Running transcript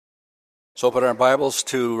Let's open our Bibles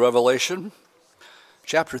to Revelation,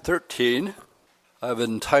 chapter 13. I've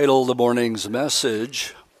entitled the morning's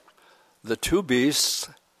message, The Two Beasts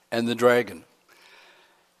and the Dragon.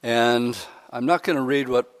 And I'm not going to read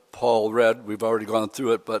what Paul read. We've already gone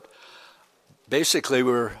through it, but basically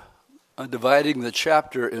we're dividing the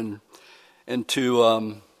chapter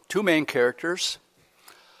into two main characters,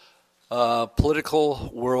 a political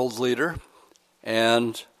world leader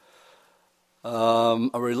and a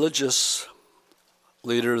religious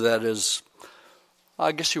leader that is,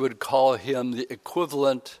 I guess you would call him the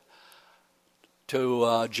equivalent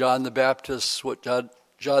to John the Baptist, what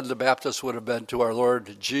John the Baptist would have been to our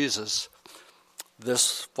Lord Jesus.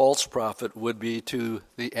 This false prophet would be to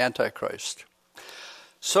the Antichrist.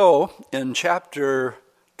 So, in chapter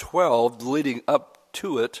 12, leading up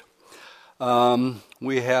to it,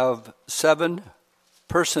 we have 7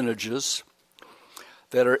 personages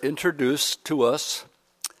that are introduced to us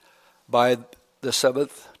by the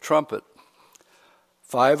 7th trumpet,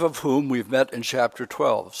 5 of whom we've met in chapter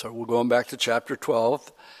 12. So we're going back to chapter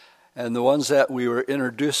 12, and the ones that we were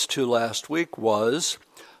introduced to last week was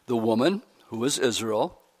the woman, who is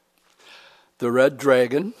Israel, the red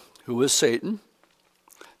dragon, who is Satan,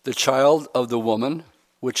 the child of the woman,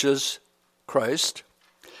 which is Christ,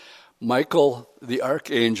 Michael the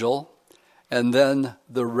archangel, and then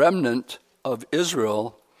the remnant of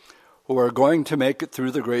Israel who are going to make it through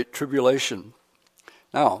the Great Tribulation.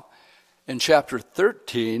 Now, in chapter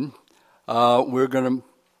 13, we're going to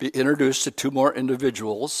be introduced to 2 more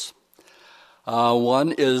individuals.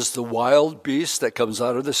 One is the wild beast that comes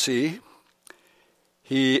out of the sea.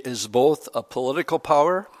 He is both a political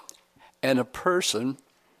power and a person.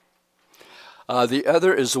 The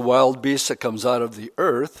other is the wild beast that comes out of the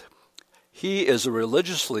earth. He is a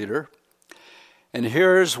religious leader. And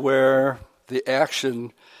here's where the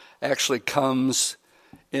action actually comes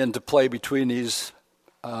into play between these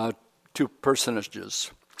 2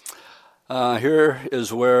 personages. Here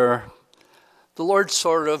is where the Lord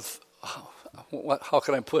sort of, how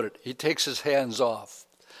can I put it? He takes his hands off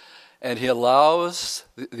and he allows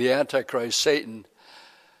the Antichrist, Satan,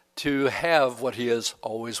 to have what he has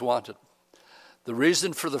always wanted. The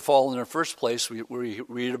reason for the fall in the first place, we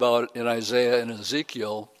read about in Isaiah and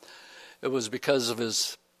Ezekiel, it was because of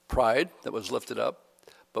his pride that was lifted up.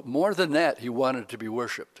 But more than that, he wanted to be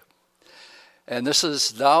worshipped. And this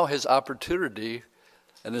is now his opportunity,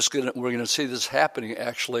 and we're going to see this happening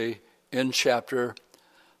actually in chapter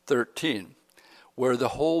 13, where the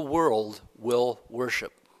whole world will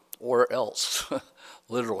worship, or else,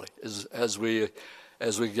 literally, as we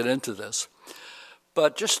get into this.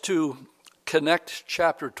 But just to connect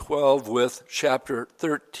chapter 12 with chapter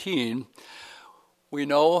 13, we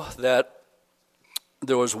know that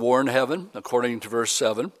there was war in heaven, according to verse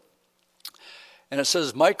 7. And it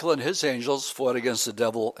says, Michael and his angels fought against the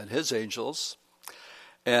devil and his angels.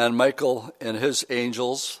 And Michael and his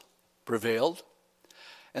angels prevailed.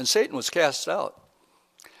 And Satan was cast out.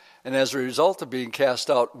 And as a result of being cast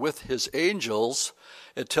out with his angels,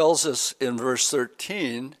 it tells us in verse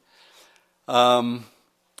 13, when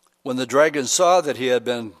the dragon saw that he had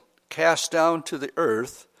been cast down to the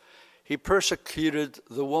earth, he persecuted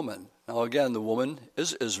the woman. Now again, the woman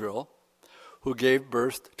is Israel, who gave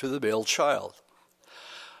birth to the male child.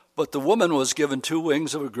 But the woman was given 2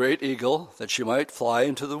 wings of a great eagle, that she might fly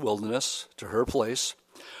into the wilderness, to her place,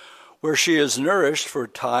 where she is nourished for a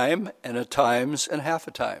time and a times and half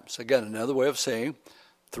a times. Again, another way of saying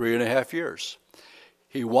 3.5 years.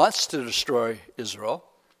 He wants to destroy Israel,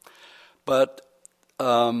 but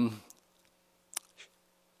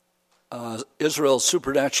Israel is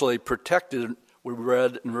supernaturally protected. We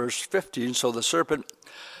read in verse 15, so the serpent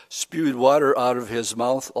spewed water out of his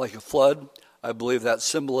mouth like a flood. I believe that's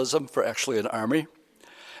symbolism for actually an army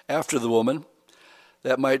after the woman,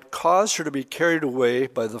 that might cause her to be carried away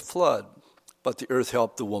by the flood. But the earth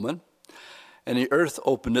helped the woman, and the earth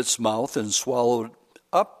opened its mouth and swallowed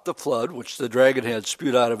up the flood which the dragon had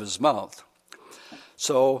spewed out of his mouth.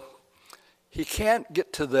 So he can't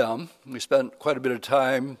get to them. We spent quite a bit of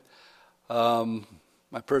time,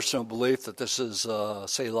 my personal belief that this is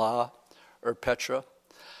Selah or Petra.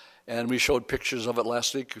 And we showed pictures of it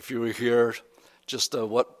last week if you were here, just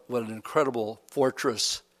what an incredible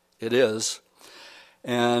fortress it is.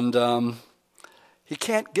 And he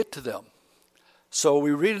can't get to them. So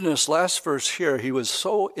we read in this last verse here, he was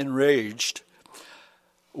so enraged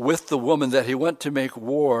with the woman that he went to make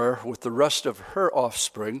war with the rest of her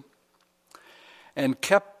offspring, and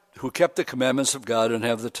who kept the commandments of God and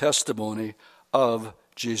have the testimony of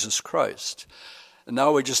Jesus Christ. And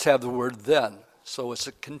now we just have the word then. So it's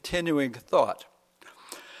a continuing thought.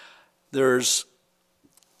 There's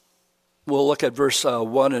we'll look at verse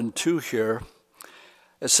 1 and 2 here.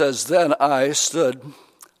 It says, "Then I stood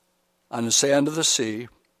on the sand of the sea,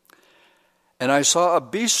 and I saw a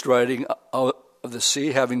beast riding out of the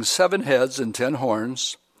sea, having 7 heads and 10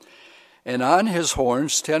 horns, and on his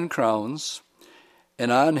horns 10 crowns,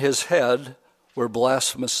 and on his head were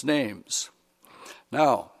blasphemous names.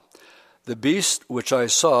 Now, the beast which I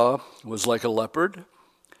saw was like a leopard,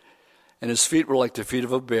 and his feet were like the feet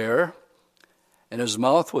of a bear, and his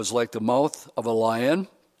mouth was like the mouth of a lion.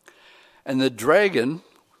 And the dragon,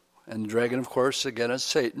 of course, again is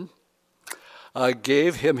Satan,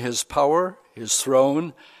 gave him his power, his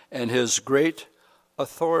throne, and his great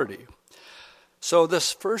authority." So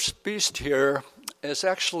this first beast here is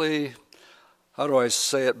actually, how do I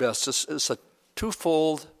say it best? It's a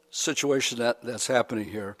twofold situation that's happening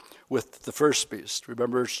here with the first beast.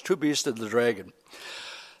 Remember, it's 2 beasts and the dragon.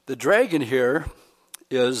 The dragon here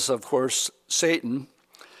is, of course, Satan,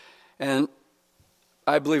 and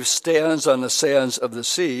I believe stands on the sands of the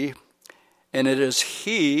sea, and it is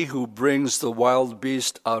he who brings the wild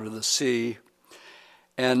beast out of the sea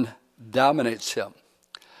and dominates him.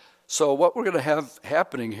 So what we're going to have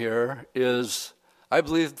happening here is, I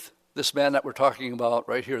believe this man that we're talking about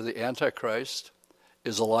right here, the Antichrist,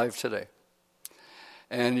 is alive today.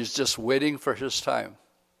 And he's just waiting for his time.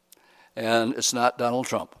 And it's not Donald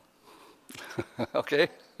Trump. Okay?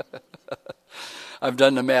 I've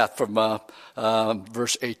done the math from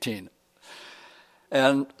verse 18.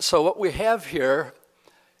 And so what we have here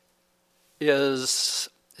is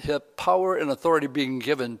his power and authority being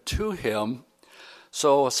given to him.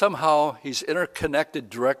 So somehow he's interconnected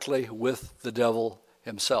directly with the devil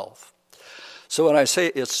himself. So when I say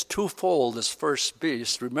it's twofold, this first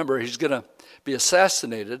beast, remember he's going to be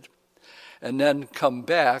assassinated and then come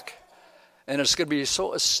back. And it's going to be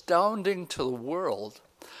so astounding to the world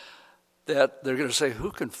that they're going to say,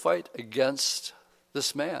 who can fight against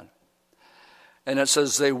this man? And it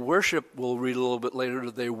says they worship, we'll read a little bit later,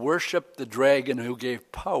 they worship the dragon who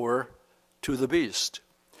gave power to the beast.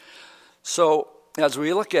 So as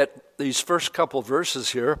we look at these first couple verses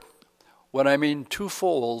here, when I mean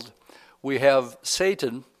twofold, we have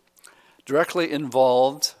Satan directly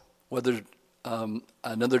involved, whether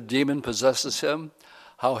another demon possesses him,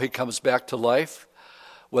 how he comes back to life,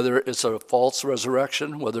 whether it's a false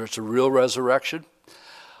resurrection, whether it's a real resurrection.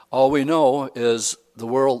 All we know is the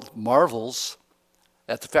world marvels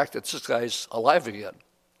at the fact that this guy's alive again.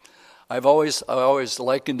 I always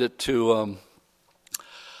likened it to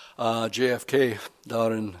JFK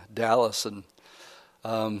down in Dallas, and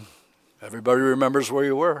everybody remembers where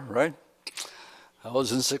you were, right? I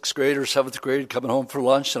was in 6th grade or 7th grade coming home for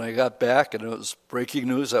lunch, and I got back, and it was breaking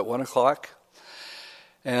news at 1 o'clock.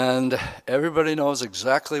 And everybody knows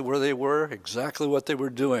exactly where they were, exactly what they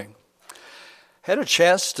were doing. Had a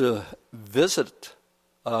chance to visit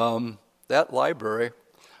that library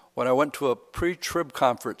when I went to a pre-trib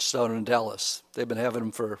conference down in Dallas. They've been having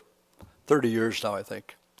them for 30 years now, I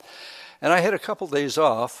think. And I had a couple days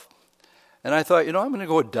off, and I thought, I'm going to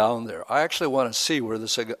go down there. I actually want to see where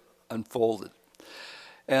this unfolded.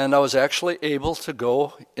 And I was actually able to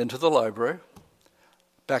go into the library.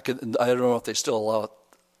 Back in, I don't know if they still allow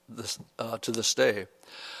this to this day.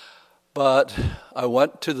 But I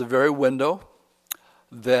went to the very window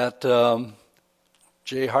that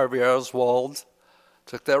J. Harvey Oswald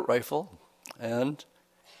took that rifle and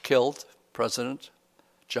killed President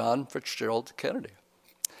John Fitzgerald Kennedy.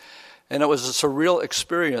 And it was a surreal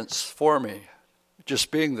experience for me,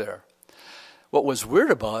 just being there. What was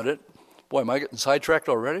weird about it, boy, am I getting sidetracked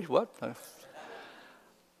already? What?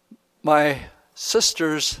 My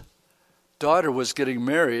sister's daughter was getting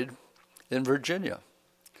married in Virginia.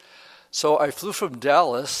 So I flew from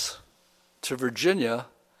Dallas to Virginia,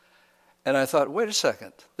 and I thought, wait a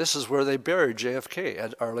second, this is where they buried JFK,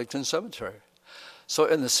 at Arlington Cemetery. So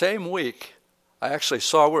in the same week, I actually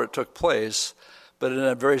saw where it took place, but in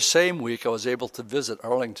that very same week, I was able to visit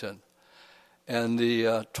Arlington and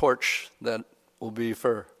the torch that will be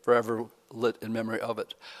forever lit in memory of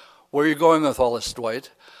it. Where are you going with all this,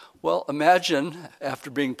 Dwight? Well, imagine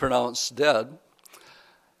after being pronounced dead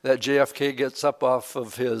that JFK gets up off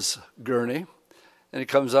of his gurney and he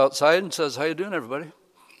comes outside and says, "How you doing, everybody?"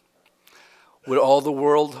 Would all the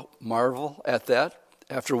world marvel at that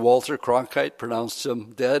after Walter Cronkite pronounced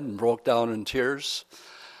him dead and broke down in tears?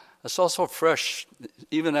 It's also fresh,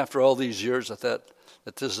 even after all these years that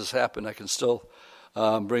this has happened. I can still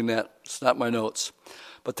bring that. It's not my notes.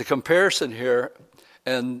 But the comparison here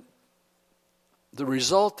and the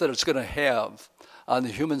result that it's going to have on the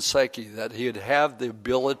human psyche, that he would have the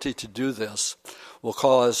ability to do this, will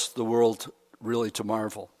cause the world really to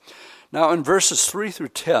marvel. Now in verses 3 through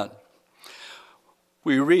 10,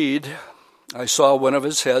 we read, I saw one of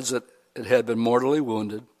his heads that it had been mortally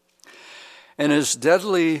wounded, and his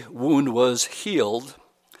deadly wound was healed,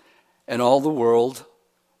 and all the world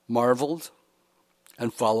marveled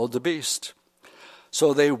and followed the beast.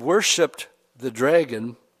 So they worshipped the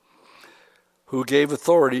dragon who gave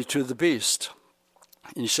authority to the beast.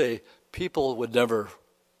 And you say, people would never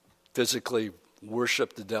physically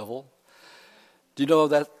worship the devil. Do you know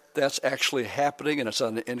that that's actually happening and it's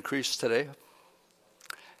on the increase today?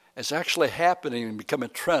 It's actually happening and become a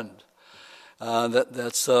trend.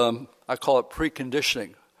 That's I call it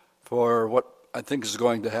preconditioning for what I think is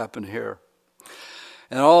going to happen here.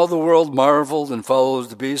 And all the world marveled and followed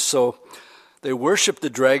the beast. So they worshiped the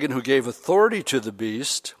dragon who gave authority to the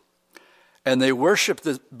beast. And they worshiped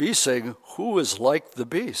the beast, saying, who is like the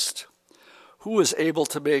beast? Who is able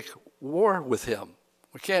to make war with him?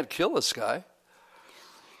 We can't kill this guy.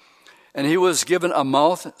 And he was given a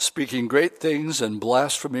mouth speaking great things and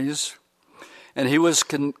blasphemies. And he was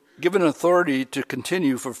given authority to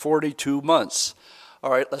continue for 42 months.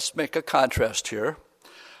 All right, let's make a contrast here.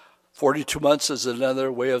 42 months is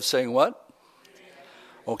another way of saying what?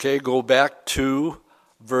 Okay, go back to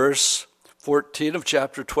verse 14 of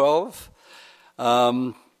chapter 12.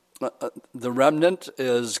 The remnant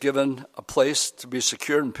is given a place to be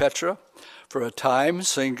secured in Petra for a time,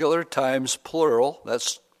 singular, times plural.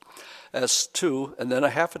 That's 2, and then a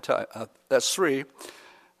half a time. That's 3.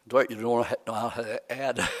 Dwight, you don't know how to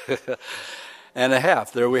add. And a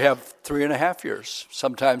half. There we have 3.5 years.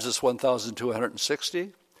 Sometimes it's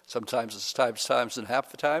 1,260. Sometimes it's times and half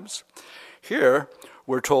the times. Here,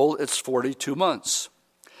 we're told it's 42 months.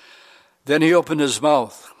 Then he opened his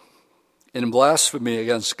mouth in blasphemy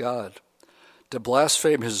against God, to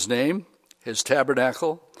blaspheme his name, his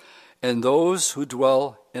tabernacle, and those who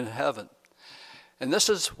dwell in heaven. And this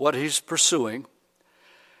is what he's pursuing.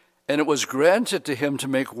 And it was granted to him to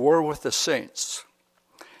make war with the saints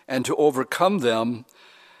and to overcome them,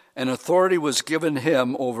 and authority was given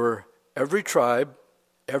him over every tribe,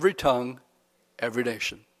 every tongue, every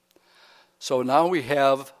nation. So now we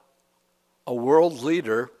have a world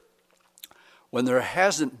leader when there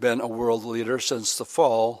hasn't been a world leader since the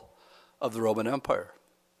fall of the Roman Empire.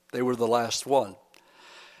 They were the last one.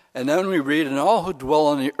 And then we read, and all who dwell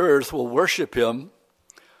on the earth will worship him,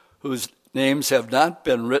 whose names have not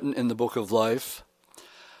been written in the book of life,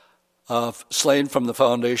 slain from the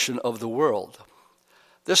foundation of the world.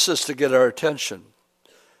 This is to get our attention.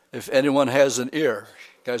 If anyone has an ear,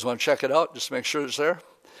 you guys want to check it out? Just make sure it's there.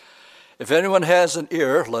 If anyone has an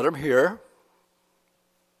ear, let him hear.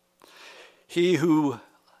 He who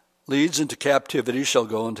leads into captivity shall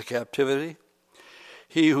go into captivity.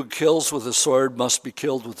 He who kills with the sword must be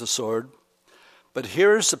killed with the sword. But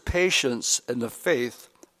here is the patience and the faith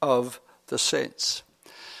of the saints.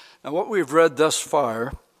 Now, what we've read thus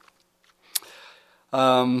far,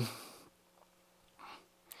 an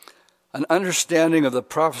understanding of the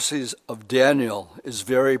prophecies of Daniel is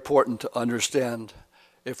very important to understand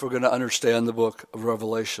if we're going to understand the book of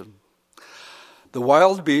Revelation. The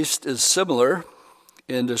wild beast is similar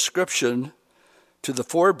in description to the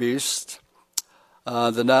 4 beasts,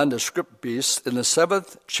 the nondescript beasts, in the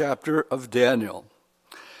 7th chapter of Daniel.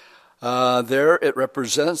 There it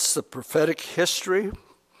represents the prophetic history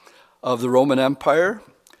of the Roman Empire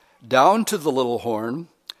down to the little horn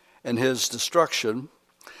and his destruction.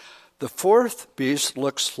 The 4th beast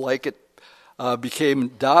looks like it became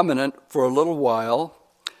dominant for a little while,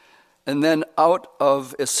 and then out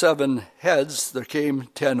of its 7 heads there came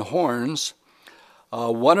 10 horns,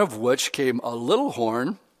 one of which came a little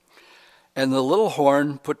horn, and the little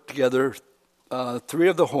horn put together 3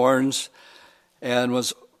 of the horns and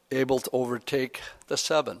was able to overtake the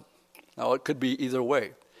 7. Now it could be either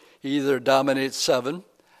way. He either dominates 7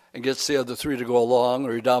 and gets the other 3 to go along,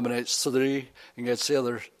 or he dominates 3 and gets the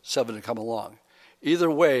other 7 to come along. Either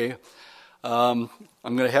way, I'm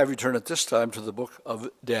going to have you turn at this time to the book of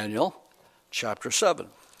Daniel, chapter 7.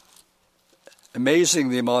 Amazing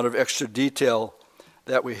the amount of extra detail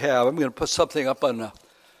that we have. I'm going to put something up on the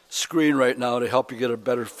screen right now to help you get a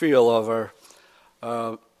better feel of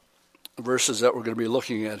our verses that we're going to be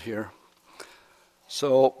looking at here.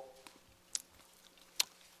 So,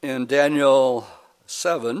 in Daniel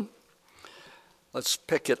 7, let's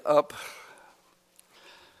pick it up,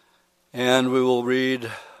 and we will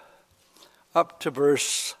read up to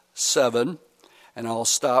verse 7, and I'll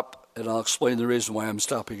stop and I'll explain the reason why I'm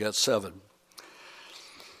stopping at 7.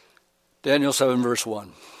 Daniel 7, verse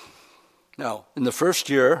 1. Now, in the first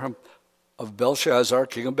year of Belshazzar,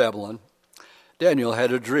 king of Babylon, Daniel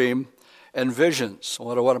had a dream and visions.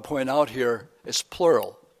 What I want to point out here is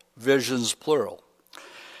plural, visions plural.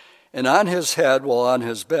 and on his head while on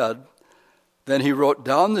his bed. Then he wrote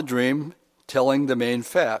down the dream, telling the main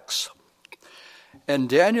facts. And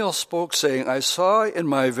Daniel spoke, saying, I saw in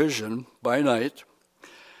my vision by night,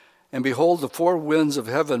 and behold, the four winds of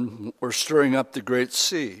heaven were stirring up the great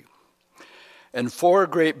sea. And four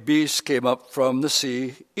great beasts came up from the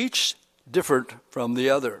sea, each different from the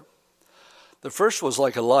other. The first was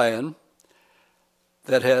like a lion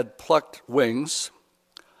that had plucked wings.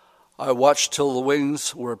 I watched till the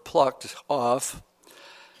wings were plucked off,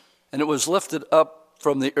 and it was lifted up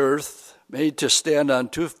from the earth, made to stand on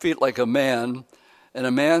 2 feet like a man, and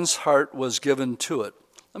a man's heart was given to it.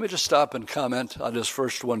 Let me just stop and comment on this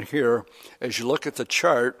first one here. As you look at the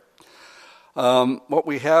chart, what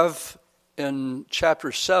we have in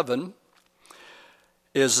chapter 7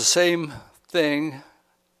 is the same thing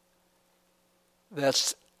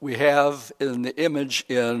that we have in the image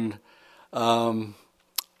in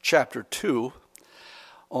chapter 2.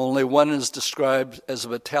 Only one is described as a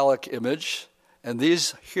metallic image, and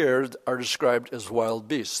these here are described as wild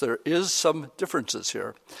beasts. There is some differences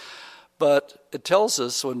here. But it tells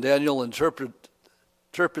us when Daniel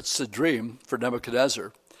interprets the dream for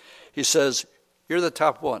Nebuchadnezzar, he says, you're the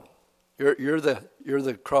top one. You're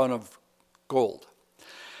the crown of gold.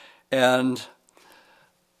 And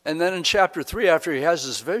then in chapter 3, after he has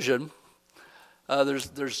this vision,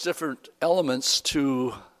 there's different elements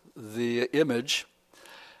to the image.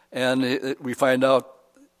 And we find out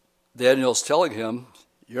Daniel's telling him,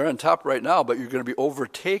 you're on top right now, but you're going to be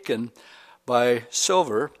overtaken by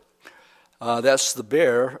silver. That's the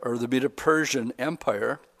bear, or the Medo-Persian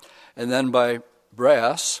Empire. And then by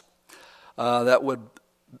brass, that would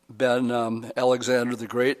have been Alexander the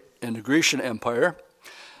Great and the Grecian Empire.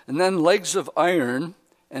 And then legs of iron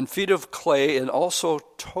and feet of clay and also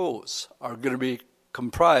toes are going to be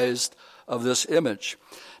comprised of this image.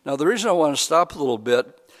 Now, the reason I want to stop a little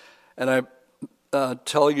bit, and I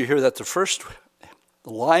tell you here that the first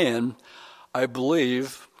lion, I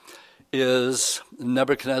believe, is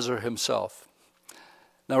Nebuchadnezzar himself.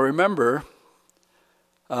 Now remember,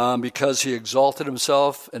 because he exalted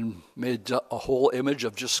himself and made a whole image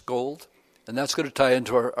of just gold, and that's going to tie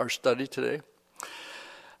into our study today.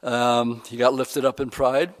 He got lifted up in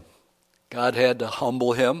pride. God had to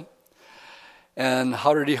humble him. And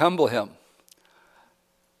how did he humble him?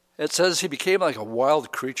 It says he became like a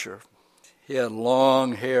wild creature. He had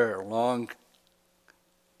long hair, long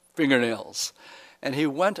fingernails. And he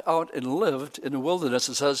went out and lived in the wilderness,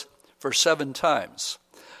 it says, for 7 times.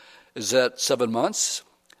 Is that 7 months?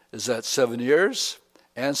 Is that 7 years?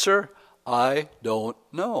 Answer, I don't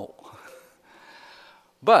know.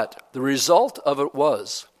 But the result of it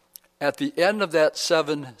was, at the end of that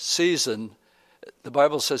 7 season, the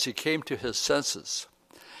Bible says he came to his senses.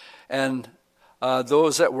 And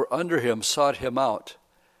those that were under him sought him out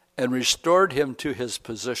and restored him to his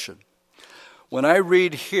position. When I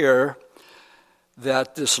read here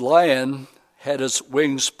that this lion had his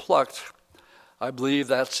wings plucked, I believe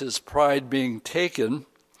that's his pride being taken,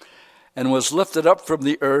 and was lifted up from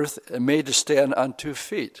the earth and made to stand on 2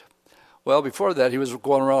 feet. Well, before that, he was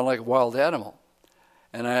going around like a wild animal.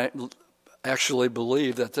 And I actually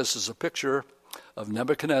believe that this is a picture of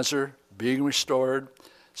Nebuchadnezzar being restored,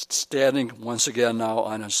 standing once again now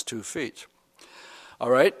on his 2 feet. All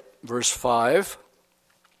right, verse 5.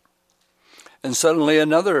 And suddenly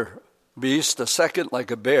another beast, a second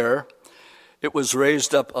like a bear, it was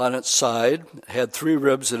raised up on its side, had 3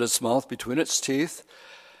 ribs in its mouth between its teeth,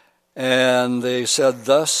 and they said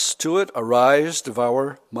thus to it, arise,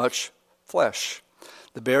 devour much flesh.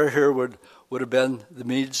 The bear here would have been the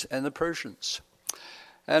Medes and the Persians.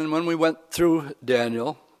 And when we went through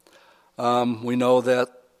Daniel, we know that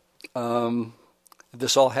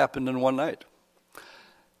this all happened in one night.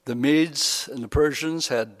 The Medes and the Persians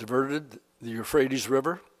had diverted the Euphrates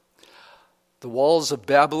River. The walls of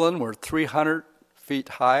Babylon were 300 feet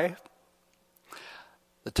high.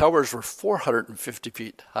 The towers were 450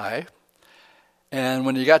 feet high. And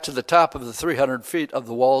when you got to the top of the 300 feet of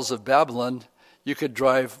the walls of Babylon, you could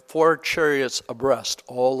drive 4 chariots abreast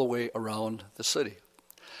all the way around the city.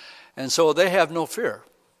 And so they have no fear.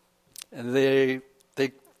 And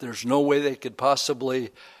there's no way they could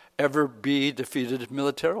possibly ever be defeated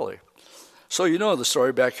militarily. So you know the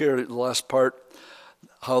story back here, the last part,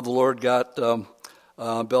 how the Lord got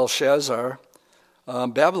Belshazzar.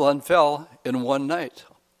 Babylon fell in one night.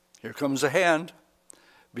 Here comes a hand,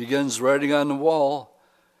 begins writing on the wall,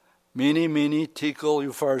 Mene, mene, tekel,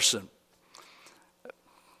 upharsin.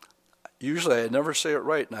 Usually I never say it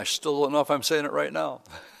right, and I still don't know if I'm saying it right now.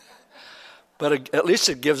 But at least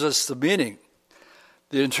it gives us the meaning.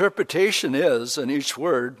 The interpretation is, in each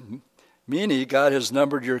word, Meaning, God has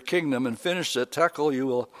numbered your kingdom and finished it. Tekel, you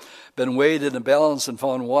will have been weighed in a balance and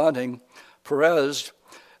found wanting. Perez,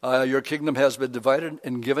 your kingdom has been divided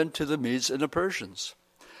and given to the Medes and the Persians.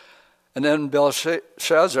 And then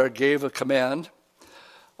Belshazzar gave a command,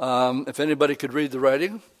 if anybody could read the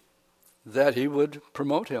writing, that he would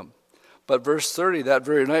promote him. But verse 30, that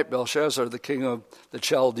very night Belshazzar, the king of the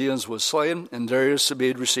Chaldeans, was slain, and Darius the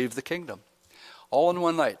Mede received the kingdom. All in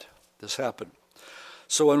one night, this happened.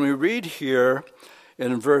 So when we read here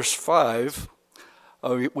in verse 5,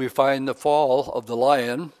 we find the fall of the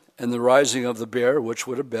lion and the rising of the bear, which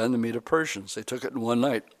would have been the Medo-Persians. They took it in one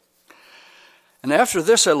night. And after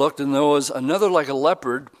this I looked, and there was another like a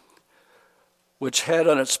leopard, which had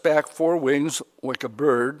on its back 4 wings like a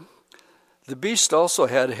bird. The beast also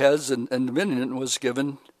had heads, and dominion was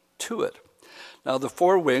given to it. Now the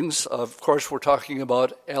 4 wings, of course we're talking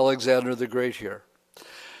about Alexander the Great here.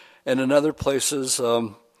 And in other places,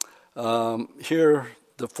 here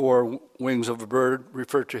the 4 wings of a bird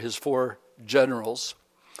refer to his 4 generals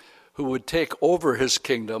who would take over his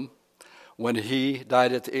kingdom when he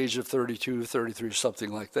died at the age of 32, 33,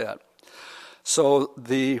 something like that. So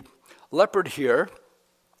the leopard here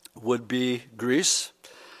would be Greece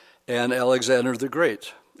and Alexander the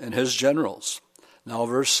Great and his generals. Now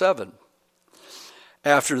verse 7.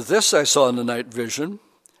 After this I saw in the night vision,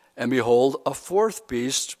 and behold, a 4th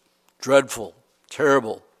beast, dreadful,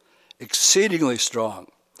 terrible, exceedingly strong.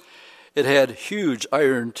 It had huge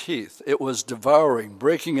iron teeth. It was devouring,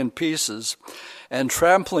 breaking in pieces, and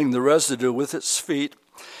trampling the residue with its feet.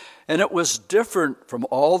 And it was different from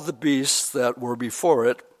all the beasts that were before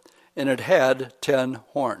it, and it had 10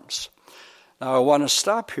 horns. Now I want to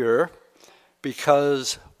stop here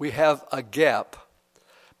because we have a gap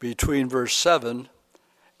between verse 7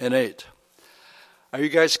 and 8. Are you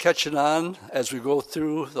guys catching on as we go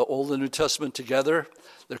through the Old and New Testament together?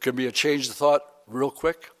 There can be a change of thought real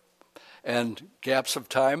quick and gaps of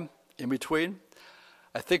time in between.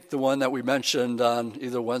 I think the one that we mentioned on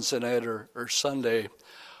either Wednesday night or Sunday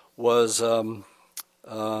was, Dwight,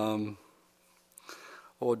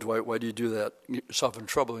 why do you do that? You get yourself in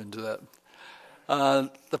trouble when you do that.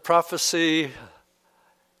 The prophecy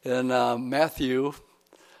in Matthew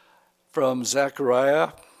from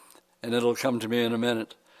Zechariah, and it'll come to me in a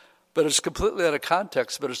minute. But it's completely out of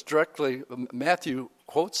context, but it's directly, Matthew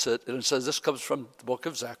quotes it, and it says this comes from the book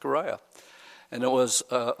of Zechariah. And it was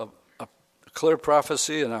a clear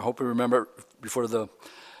prophecy, and I hope you remember it before the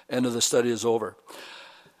end of the study is over.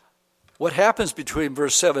 What happens between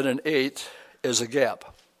verse 7 and 8 is a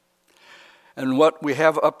gap. And what we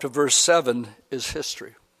have up to verse 7 is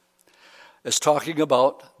history. It's talking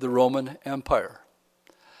about the Roman Empire.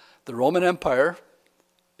 The Roman Empire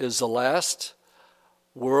is the last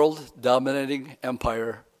world-dominating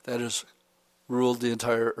empire that has ruled the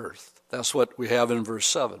entire earth. That's what we have in verse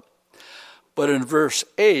 7. But in verse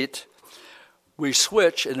 8, we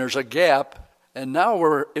switch, and there's a gap, and now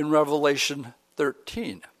we're in Revelation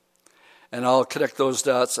 13. And I'll connect those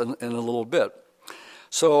dots in a little bit.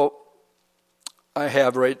 So I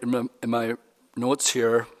have right in my notes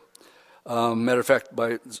here, matter of fact,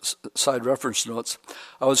 my side reference notes,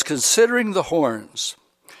 I was considering the horns,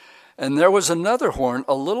 and there was another horn,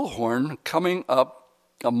 a little horn, coming up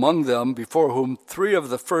among them, before whom 3 of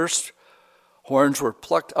the first horns were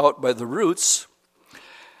plucked out by the roots,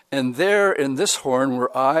 and there in this horn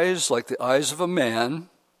were eyes like the eyes of a man,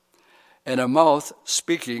 and a mouth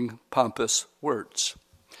speaking pompous words.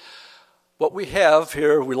 What we have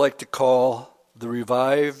here we like to call the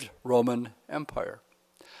revived Roman Empire.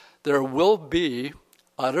 There will be,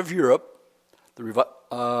 out of Europe,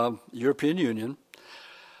 the European Union,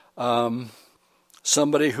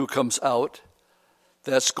 somebody who comes out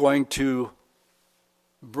that's going to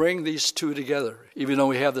bring these two together, even though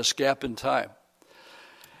we have this gap in time.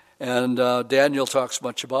 And Daniel talks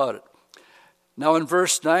much about it. Now in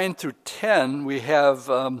verse 9 through 10, we have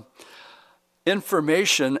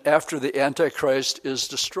information after the Antichrist is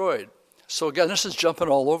destroyed. So again, this is jumping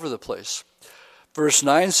all over the place. Verse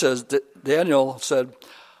 9 says, Daniel said,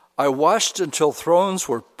 I watched until thrones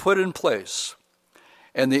were put in place,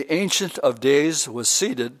 and the Ancient of Days was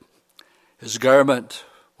seated. His garment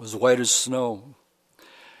was white as snow,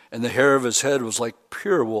 and the hair of his head was like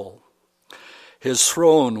pure wool. His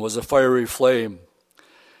throne was a fiery flame,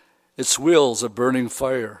 its wheels a burning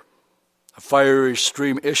fire. A fiery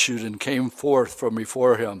stream issued and came forth from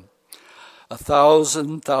before him.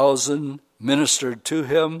 1,000,000 ministered to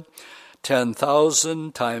him.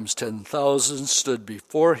 10,000 times 10,000 stood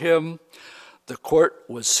before him. The court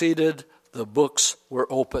was seated. The books were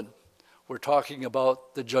open. We're talking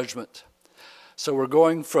about the judgment. So we're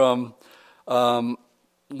going from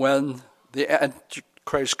when the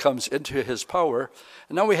Antichrist comes into his power.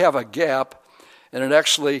 And now we have a gap, and it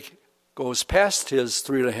actually goes past his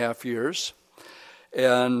 3.5 years.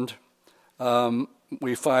 And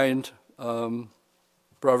we find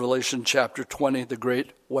Revelation chapter 20, the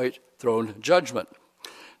great white throne judgment.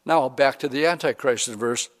 Now back to the Antichrist in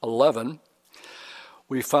verse 11.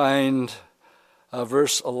 We find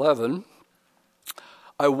verse 11.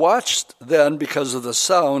 I watched then because of the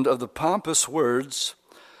sound of the pompous words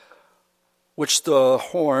which the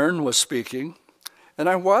horn was speaking, and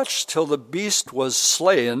I watched till the beast was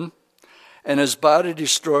slain and his body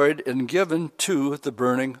destroyed and given to the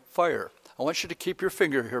burning fire. I want you to keep your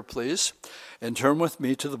finger here, please, and turn with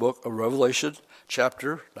me to the book of Revelation,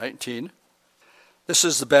 chapter 19. This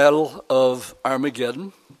is the battle of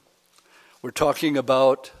Armageddon. We're talking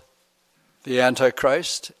about the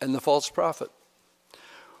Antichrist and the false prophet.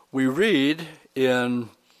 We read in,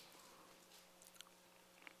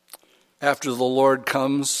 after the Lord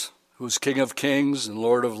comes, who's King of Kings and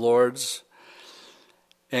Lord of Lords,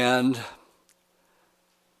 and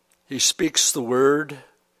he speaks the word,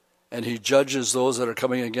 and he judges those that are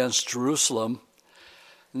coming against Jerusalem.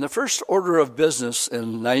 In the first order of business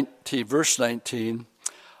in verse 19,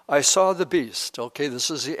 I saw the beast. Okay, this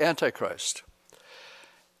is the Antichrist.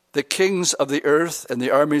 The kings of the earth and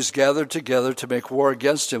the armies gathered together to make war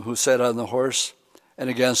against him who sat on the horse and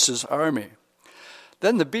against his army.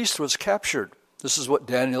 Then the beast was captured. This is what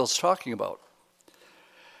Daniel is talking about.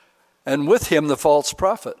 And with him the false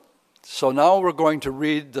prophet. So now we're going to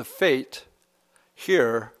read the fate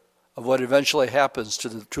here of what eventually happens to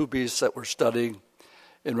the two beasts that we're studying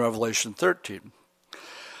in Revelation 13.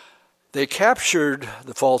 They captured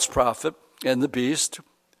the false prophet and the beast,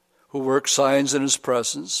 who worked signs in his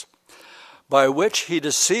presence, by which he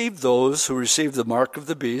deceived those who received the mark of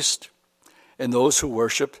the beast and those who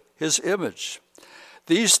worshiped his image.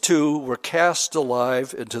 These two were cast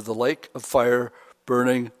alive into the lake of fire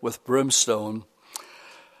burning with brimstone.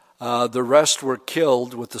 The rest were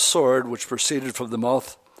killed with the sword which proceeded from the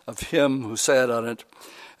mouth of him who sat on it,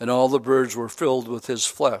 and all the birds were filled with his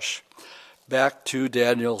flesh. Back to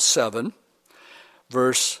Daniel 7,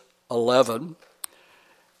 verse 11.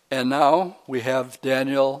 And now we have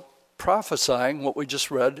Daniel prophesying what we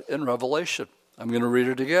just read in Revelation. I'm going to read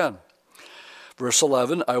it again. Verse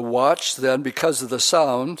 11, I watched then because of the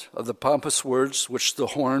sound of the pompous words which the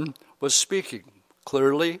horn was speaking.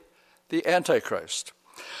 Clearly, the Antichrist.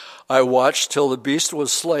 I watched till the beast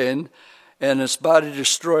was slain and its body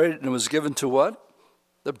destroyed and was given to what?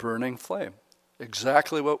 The burning flame.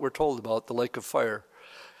 Exactly what we're told about the lake of fire.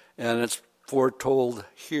 And it's foretold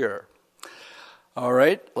here. All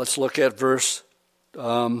right, let's look at verse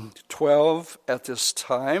 12 at this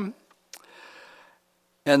time.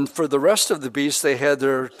 And for the rest of the beasts, they had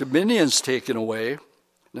their dominions taken away.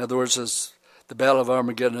 In other words, as the battle of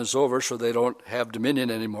Armageddon is over, so they don't have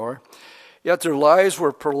dominion anymore. Yet their lives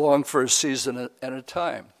were prolonged for a season and a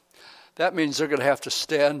time. That means they're going to have to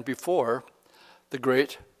stand before the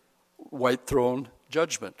great white throne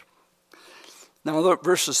judgment. Now look,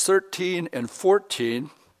 verses 13 and 14.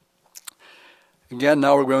 Again,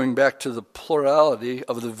 now we're going back to the plurality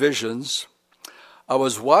of the visions. I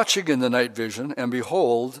was watching in the night vision, and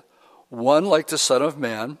behold, one like the Son of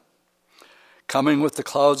Man, coming with the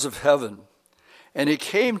clouds of heaven. And he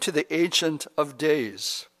came to the Ancient of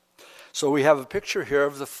Days. So we have a picture here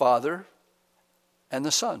of the Father and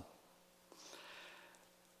the Son.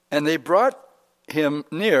 And they brought him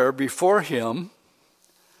near before him.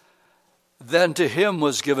 Then to him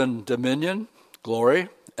was given dominion, glory,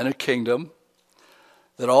 and a kingdom,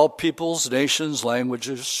 that all peoples, nations,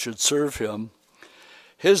 languages should serve him.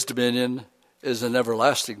 His dominion is an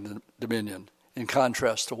everlasting dominion, in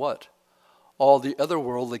contrast to what? All the other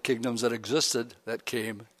worldly kingdoms that existed that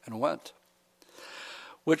came and went,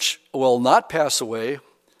 which will not pass away,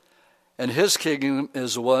 and his kingdom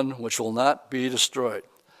is one which will not be destroyed.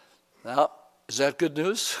 Now, is that good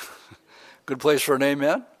news? Good place for an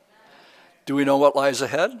amen? Do we know what lies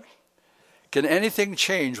ahead? Can anything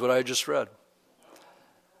change what I just read?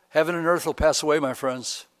 Heaven and earth will pass away, my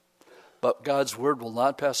friends, but God's word will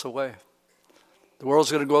not pass away. The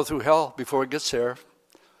world's going to go through hell before it gets there.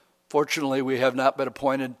 Fortunately, we have not been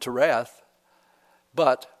appointed to wrath,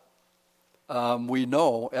 but we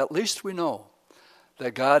know, at least we know,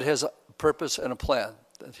 that God has a purpose and a plan,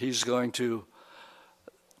 that he's going to,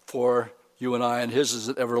 for you and I, and his is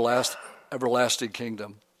an everlasting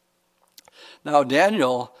kingdom. Now,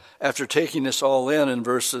 Daniel, after taking this all in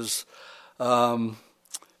verses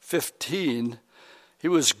 15, he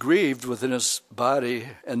was grieved within his body,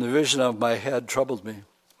 and the vision of my head troubled me.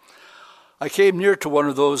 I came near to one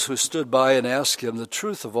of those who stood by and asked him the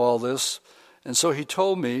truth of all this. And so he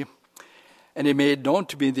told me, and he made known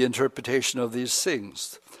to me the interpretation of these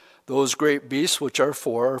things. Those great beasts which are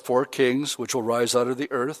four kings, which will rise out of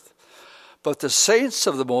the earth. But the saints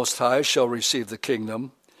of the Most High shall receive the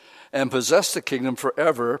kingdom, and possess the kingdom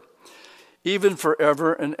forever, even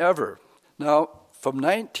forever and ever. Now, from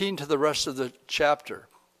 19 to the rest of the chapter,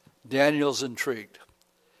 Daniel's intrigued.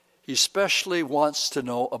 He especially wants to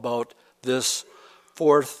know about this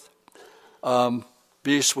fourth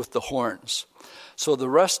beast with the horns. So the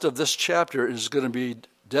rest of this chapter is going to be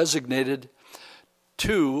designated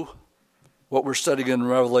to what we're studying in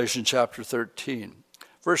Revelation chapter 13.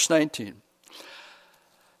 Verse 19.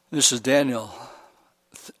 This is Daniel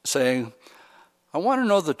saying, I want to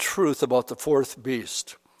know the truth about the fourth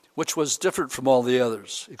beast, which was different from all the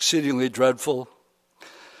others, exceedingly dreadful,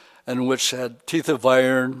 and which had teeth of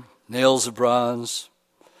iron, nails of bronze,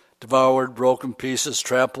 devoured, broken pieces,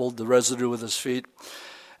 trampled the residue with his feet.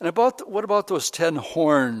 And what about those 10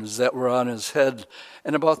 horns that were on his head,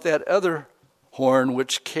 and about that other horn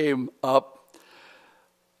which came up,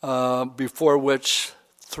 before which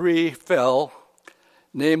 3 fell,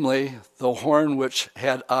 namely the horn which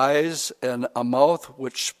had eyes and a mouth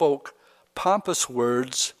which spoke pompous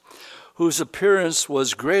words, whose appearance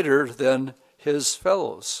was greater than his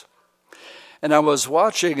fellows. And I was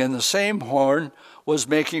watching, and the same horn was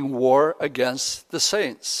making war against the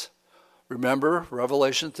saints. Remember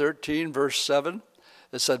Revelation 13, verse 7?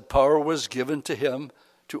 It said power was given to him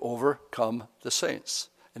to overcome the saints.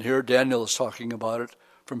 And here Daniel is talking about it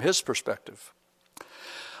from his perspective.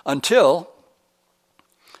 Until,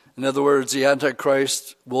 in other words, the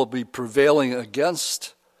Antichrist will be prevailing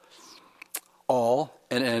against all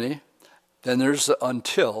and any. Then there's the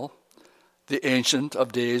until the Ancient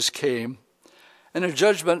of Days came, and a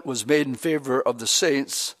judgment was made in favor of the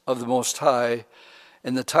saints of the Most High,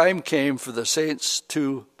 and the time came for the saints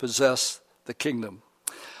to possess the kingdom.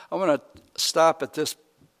 I want to stop at this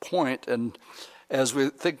point, and as we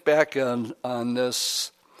think back on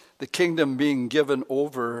this, the kingdom being given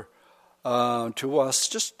over to us,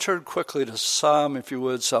 just turn quickly to Psalm, if you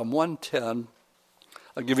would, Psalm 110.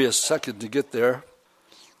 I'll give you a second to get there.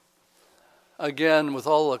 Again, with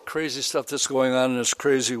all the crazy stuff that's going on in this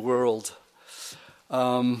crazy world,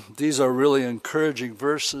 these are really encouraging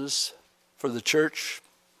verses for the church,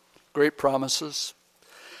 great promises.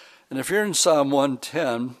 And if you're in Psalm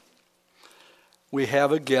 110, we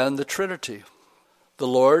have again the Trinity. The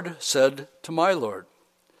Lord said to my Lord,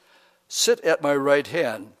 sit at my right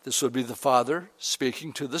hand. This would be the Father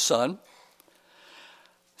speaking to the Son.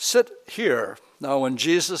 Sit here. Now, when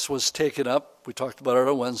Jesus was taken up, we talked about it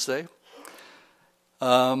on Wednesday,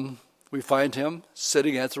 we find him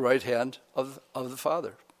sitting at the right hand of the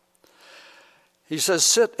Father. He says,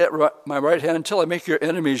 sit at my right hand until I make your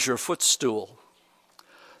enemies your footstool.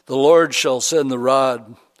 The Lord shall send the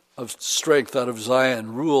rod of strength out of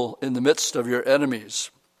Zion, rule in the midst of your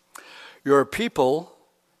enemies. Your people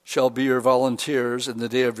shall be your volunteers in the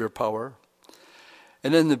day of your power,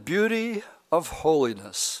 and in the beauty of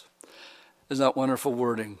holiness. Isn't that wonderful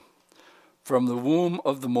wording? From the womb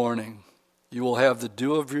of the morning, you will have the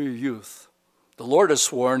dew of your youth. The Lord has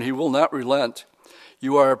sworn he will not relent.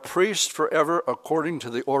 You are a priest forever according to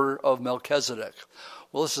the order of Melchizedek.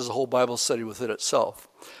 Well, this is a whole Bible study within itself,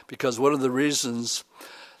 because one of the reasons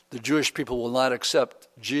the Jewish people will not accept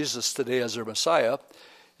Jesus today as their Messiah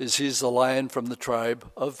is he's the Lion from the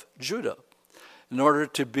tribe of Judah. In order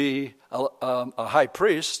to be a high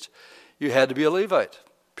priest, you had to be a Levite,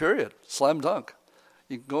 period, slam dunk.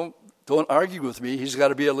 Don't argue with me, he's got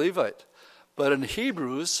to be a Levite. But in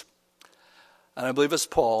Hebrews, and I believe it's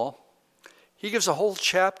Paul, he gives a whole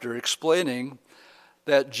chapter explaining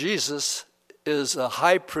that Jesus is a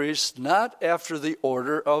high priest not after the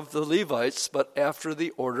order of the Levites, but after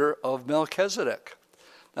the order of Melchizedek.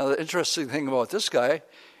 Now, the interesting thing about this guy,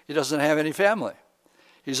 he doesn't have any family.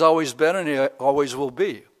 He's always been and he always will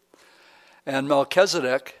be. And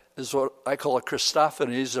Melchizedek is what I call a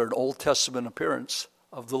Christophanies, or an Old Testament appearance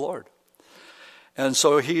of the Lord. And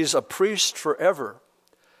so he's a priest forever.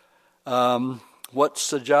 What's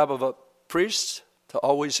the job of a priest? To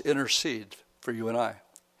always intercede for you and I.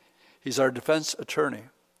 He's our defense attorney.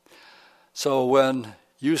 So when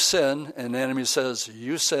you sin and the enemy says,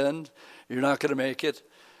 you sinned, you're not going to make it,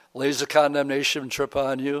 lays a condemnation trip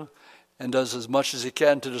on you, and does as much as he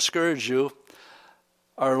can to discourage you,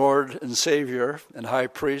 our Lord and Savior and High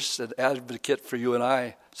Priest and Advocate for you and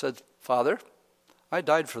I said, Father, I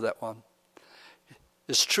died for that one.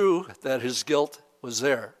 It's true that his guilt was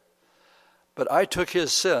there, but I took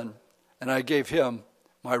his sin and I gave him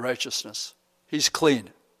my righteousness. He's clean.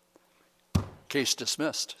 case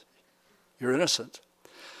dismissed. You're innocent.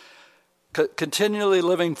 Continually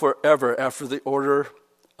living forever after the order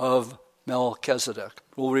of Melchizedek.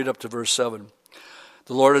 We'll read up to verse 7.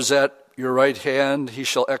 The Lord is at your right hand. He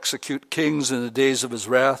shall execute kings in the days of his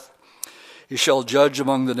wrath. He shall judge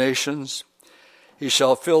among the nations. He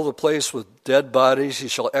shall fill the place with dead bodies. He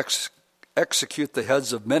shall execute the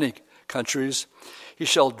heads of many countries. He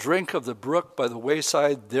shall drink of the brook by the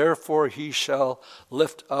wayside. Therefore he shall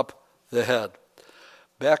lift up the head.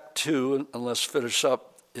 Back to, and let's finish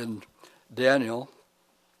up in Daniel.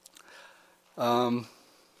 And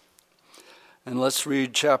let's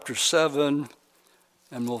read chapter 7,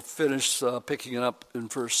 and we'll finish picking it up in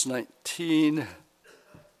verse 19.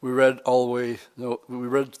 We read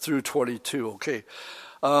through 22. Okay.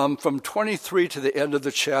 From 23 to the end of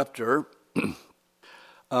the chapter,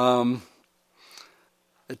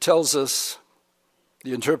 it tells us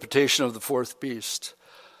the interpretation of the fourth beast.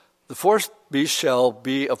 The fourth beast shall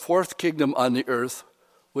be a fourth kingdom on the earth,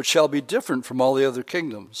 which shall be different from all the other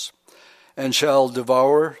kingdoms, and shall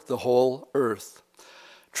devour the whole earth,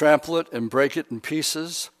 trample it and break it in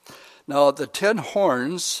pieces. Now the 10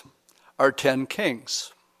 horns are 10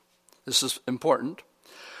 kings. This is important.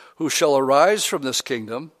 Who shall arise from this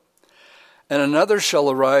kingdom, and another shall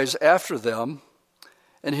arise after them,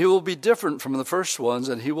 and he will be different from the first ones,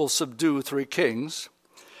 and he will subdue 3 kings.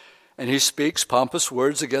 And he speaks pompous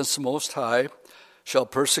words against the Most High, shall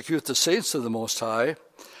persecute the saints of the Most High,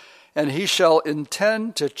 and he shall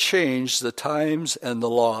intend to change the times and the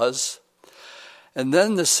laws. And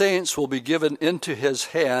then the saints will be given into his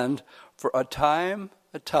hand for a time,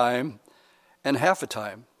 and half a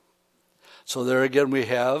time. So there again we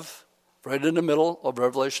have, right in the middle of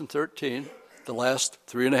Revelation 13, the last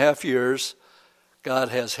 3.5 years, God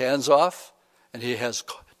has hands off, and he has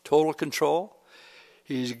total control.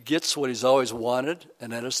 He gets what he's always wanted,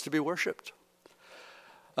 and that is to be worshipped.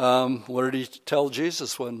 What did he tell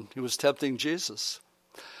Jesus when he was tempting Jesus?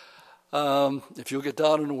 If you'll get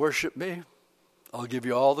down and worship me, I'll give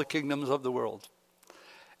you all the kingdoms of the world.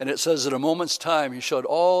 And it says in a moment's time, he showed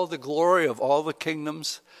all the glory of all the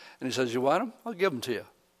kingdoms. And he says, you want them? I'll give them to you.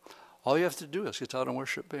 All you have to do is get down and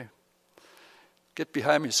worship me. Get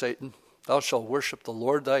behind me, Satan. Thou shalt worship the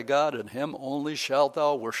Lord thy God, and him only shalt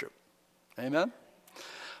thou worship. Amen?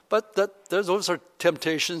 But those are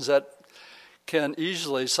temptations that can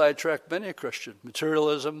easily sidetrack many a Christian.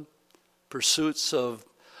 Materialism, pursuits of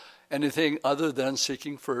anything other than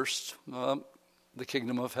seeking first the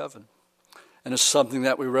kingdom of heaven. And it's something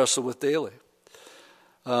that we wrestle with daily.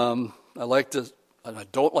 I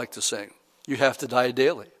don't like to sing, you have to die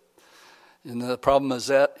daily. And the problem is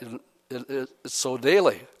that it's so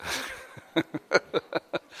daily.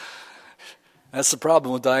 That's the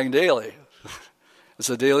problem with dying daily. It's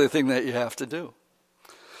a daily thing that you have to do.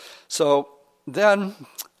 So then,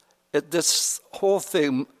 this whole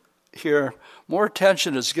thing here, more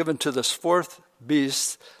attention is given to this fourth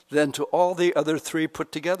beast than to all the other 3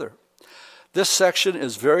 put together. This section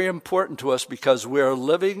is very important to us because we are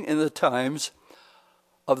living in the times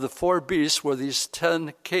of the 4 beasts where these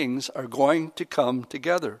 10 kings are going to come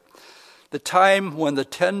together. The time when the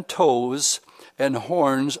 10 toes and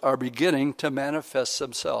horns are beginning to manifest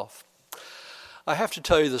themselves. I have to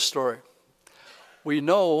tell you the story. We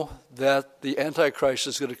know that the Antichrist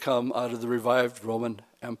is going to come out of the revived Roman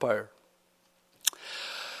Empire.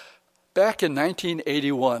 Back in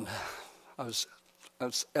 1981, I was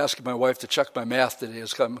asking my wife to check my math today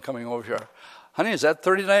as I'm coming over here. Honey, is that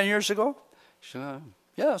 39 years ago? She said,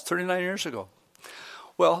 yeah, it's 39 years ago.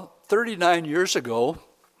 Well, 39 years ago,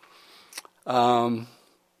 the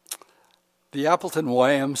Appleton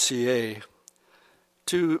YMCA,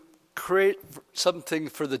 to create something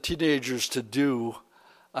for the teenagers to do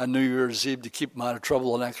on New Year's Eve to keep them out of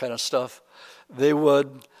trouble and that kind of stuff, they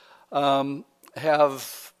would have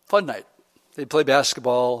fun night. They'd play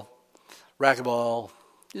basketball, racquetball,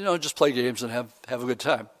 just play games and have a good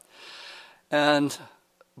time.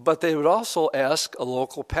 But they would also ask a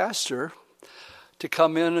local pastor to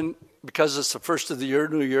come in, and because it's the first of the year,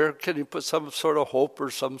 New Year, can you put some sort of hope or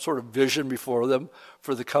some sort of vision before them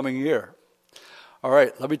for the coming year? All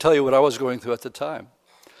right, let me tell you what I was going through at the time.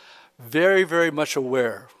 Very, very much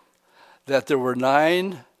aware that there were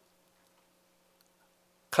 9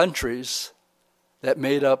 countries that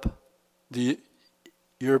made up the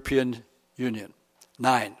European Union.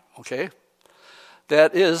 9, okay?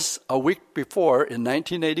 That is, a week before, in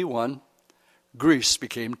 1981, Greece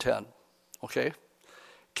became 10, okay?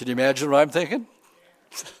 Can you imagine what I'm thinking?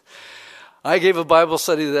 I gave a Bible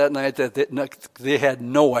study that night that they had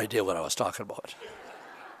no idea what I was talking about.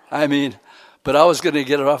 But I was going to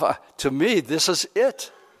get it off. To me, this is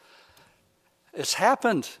it. It's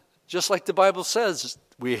happened, just like the Bible says.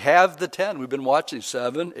 We have the 10. We've been watching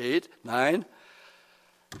 7, 8, 9.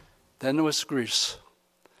 Then it was Greece.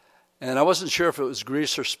 And I wasn't sure if it was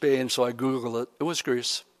Greece or Spain, so I Googled it. It was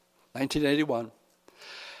Greece, 1981.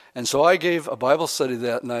 And so I gave a Bible study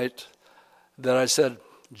that night that I said,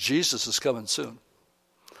 Jesus is coming soon.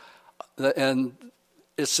 And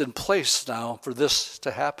it's in place now for this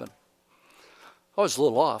to happen. I was a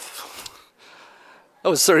little off. That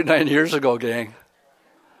was 39 years ago, gang.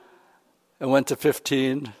 I went to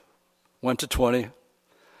 15, went to 20.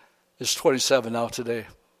 It's 27 now today.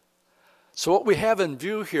 So what we have in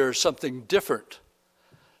view here is something different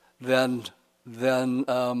than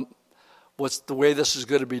what's the way this is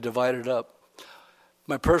going to be divided up.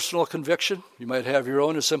 My personal conviction, you might have your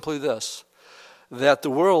own, is simply this, that the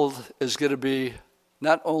world is going to be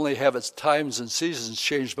not only have its times and seasons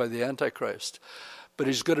changed by the Antichrist, but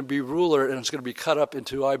he's going to be ruler, and it's going to be cut up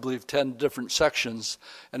into, I believe, 10 different sections,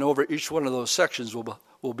 and over each one of those sections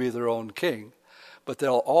will be their own king. But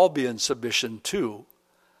they'll all be in submission to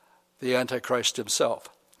the Antichrist himself.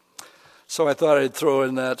 So I thought I'd throw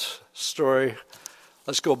in that story.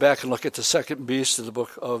 Let's go back and look at the second beast in the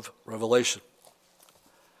book of Revelation.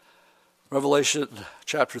 Revelation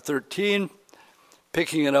chapter 13,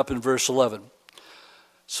 picking it up in verse 11.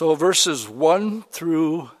 So verses 1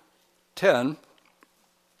 through 10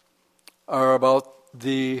 are about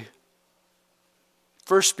the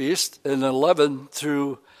first beast, and 11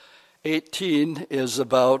 through 18 is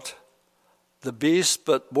about the beast,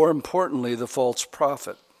 but more importantly, the false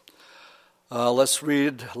prophet. Let's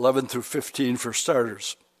read 11 through 15 for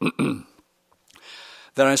starters. Then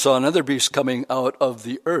I saw another beast coming out of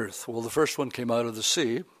the earth. Well, the first one came out of the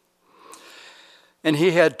sea. And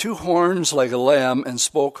he had 2 horns like a lamb and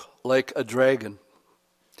spoke like a dragon.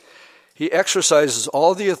 He exercises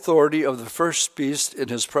all the authority of the first beast in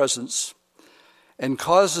his presence and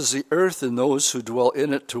causes the earth and those who dwell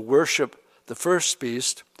in it to worship the first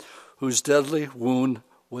beast, whose deadly wound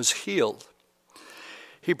was healed.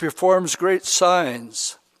 He performs great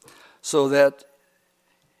signs, so that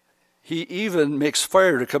he even makes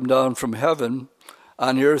fire to come down from heaven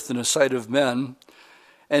on the earth in the sight of men,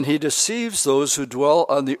 and he deceives those who dwell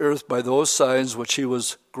on the earth by those signs which he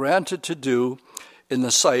was granted to do in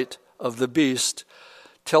the sight of the beast,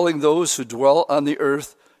 telling those who dwell on the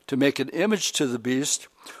earth to make an image to the beast,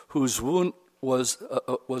 whose wound was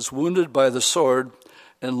wounded by the sword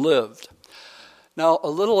and lived. Now, a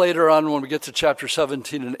little later on, when we get to chapter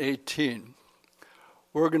 17 and 18,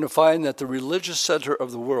 we're going to find that the religious center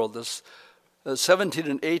of the world, this 17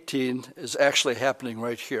 and 18, is actually happening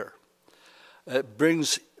right here. It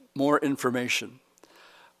brings more information.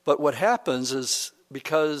 But what happens is,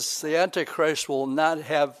 because the Antichrist will not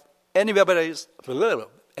have anybody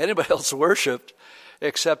else worshipped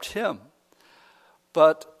except him.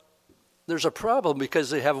 But there's a problem because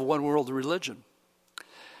they have a one-world religion,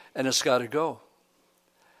 and it's got to go.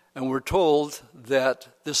 And we're told that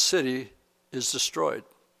this city is destroyed.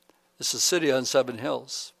 It's a city on 7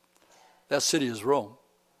 hills. That city is Rome.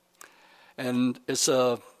 And it's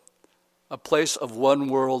a place of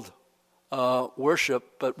one-world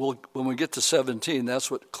worship, but when we get to 17,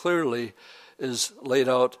 that's what clearly is laid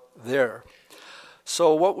out there.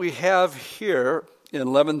 So what we have here in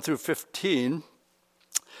 11 through 15,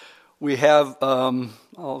 we have,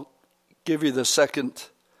 I'll give you the second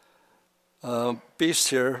beast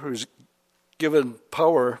here, who's given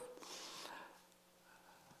power.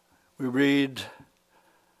 We read,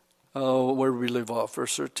 where do we leave off?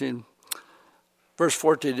 Verse 13. Verse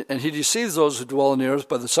 14, and he deceives those who dwell on the earth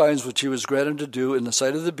by the signs which he was granted to do in the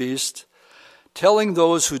sight of the beast, telling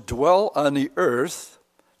those who dwell on the earth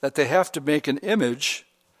that they have to make an image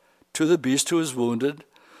to the beast who is wounded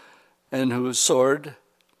and who is sword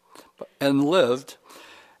and lived.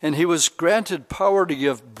 And he was granted power to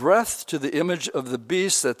give breath to the image of the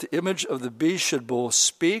beast, that the image of the beast should both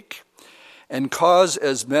speak and cause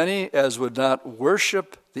as many as would not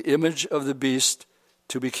worship the image of the beast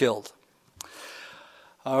to be killed.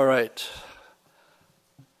 All right.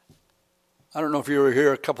 I don't know if you were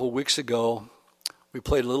here a couple of weeks ago. We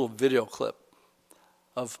played a little video clip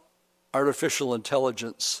of artificial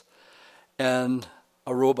intelligence and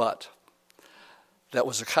a robot that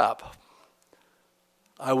was a cop.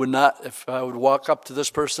 I would not, if I would walk up to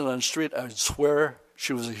this person on the street, I would swear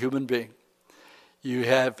she was a human being. You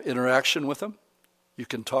have interaction with them. You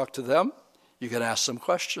can talk to them. You can ask them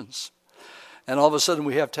questions. And all of a sudden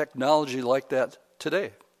we have technology like that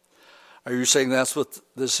today. Are you saying that's what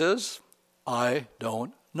this is? I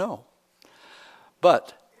don't know.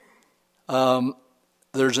 But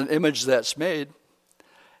there's an image that's made,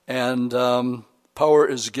 and power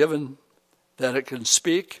is given that it can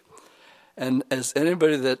speak, and as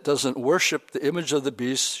anybody that doesn't worship the image of the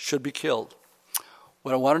beast should be killed.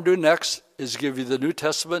 What I want to do next is give you the New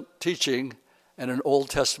Testament teaching and an Old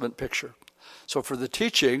Testament picture. So for the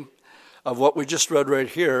teaching of what we just read right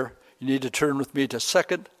here, you need to turn with me to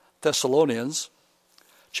 2 Thessalonians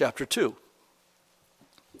chapter 2.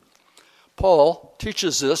 Paul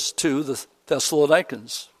teaches this to the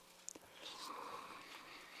Thessalonians.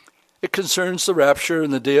 It concerns the rapture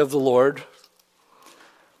and the day of the Lord.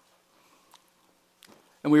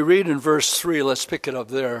 And we read in verse 3, let's pick it up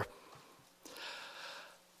there.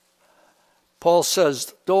 Paul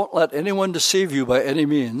says, don't let anyone deceive you by any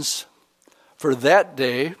means, for that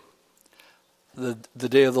day, the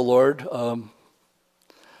day of the Lord, or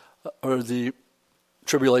the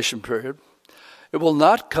tribulation period, it will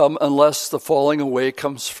not come unless the falling away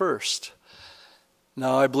comes first.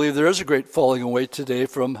 Now, I believe there is a great falling away today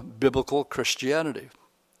from biblical Christianity.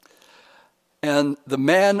 And the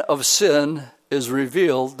man of sin is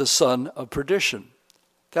revealed, the son of perdition.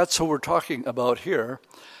 That's who we're talking about here.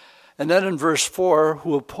 And then in verse 4,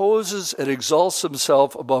 who opposes and exalts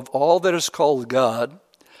himself above all that is called God,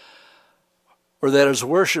 or that is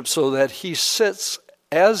worshipped, so that he sits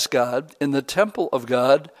as God in the temple of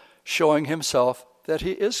God, showing himself that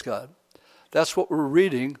he is God. That's what we're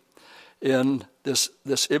reading in this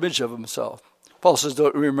image of himself. Paul says,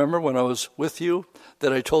 don't you remember when I was with you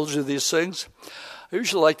that I told you these things? I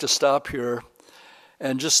usually like to stop here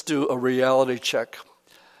and just do a reality check.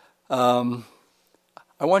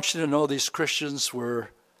 I want you to know these Christians were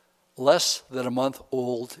less than a month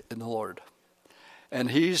old in the Lord.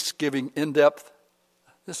 And he's giving in-depth,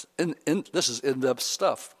 this is in-depth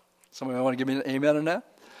stuff. Somebody want to give me an amen on that?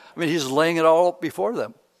 I mean, he's laying it all before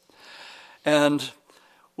them. And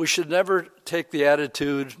we should never take the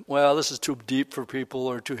attitude, well, this is too deep for people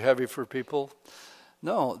or too heavy for people.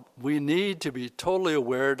 No, we need to be totally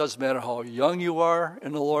aware. It doesn't matter how young you are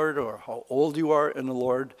in the Lord or how old you are in the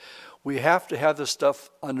Lord. We have to have this stuff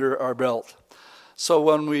under our belt. So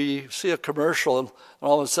when we see a commercial and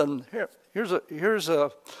all of a sudden, here's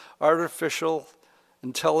a artificial,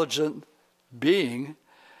 intelligent being,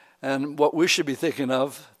 and what we should be thinking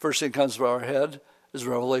of, first thing comes to our head, is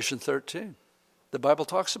Revelation 13. The Bible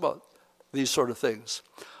talks about these sort of things.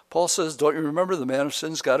 Paul says, don't you remember the man of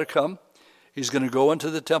sin's got to come? He's going to go into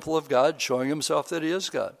the temple of God, showing himself that he is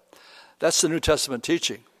God. That's the New Testament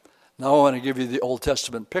teaching. Now I want to give you the Old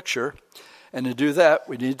Testament picture. And to do that,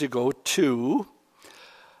 we need to go to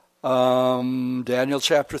Daniel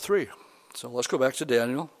chapter 3. So let's go back to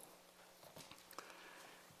Daniel.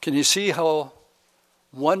 Can you see how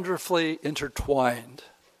wonderfully intertwined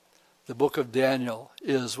the book of Daniel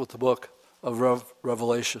is with the book of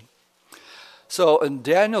Revelation? So in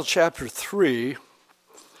Daniel chapter 3,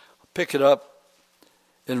 pick it up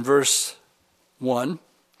in verse 1.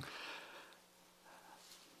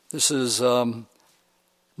 This is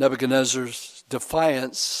Nebuchadnezzar's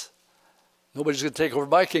defiance. Nobody's going to take over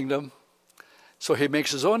my kingdom. So he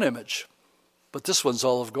makes his own image. But this one's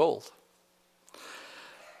all of gold.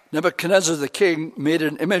 Nebuchadnezzar the king made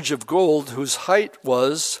an image of gold whose height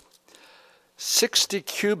was 60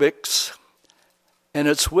 cubits and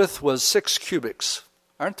its width was 6 cubits.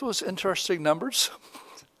 Aren't those interesting numbers?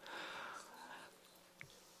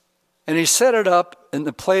 And he set it up in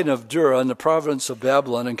the plain of Dura in the province of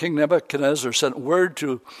Babylon. And King Nebuchadnezzar sent word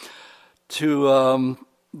to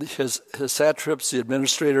his satraps, the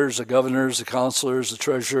administrators, the governors, the counselors, the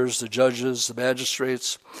treasurers, the judges, the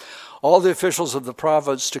magistrates, all the officials of the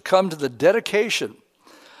province to come to the dedication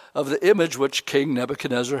of the image which King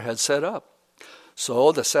Nebuchadnezzar had set up.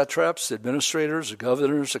 So the satraps, the administrators, the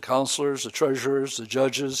governors, the counselors, the treasurers, the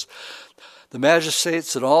judges, the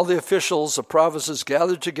magistrates, and all the officials of provinces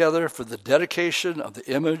gathered together for the dedication of the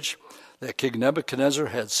image that King Nebuchadnezzar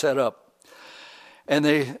had set up. And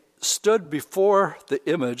they stood before the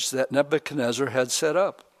image that Nebuchadnezzar had set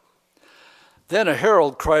up. Then a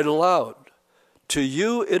herald cried aloud, "To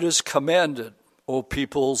you it is commanded, O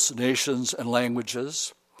peoples, nations, and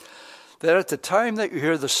languages, that at the time that you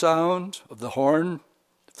hear the sound of the horn,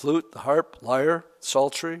 the flute, the harp, lyre,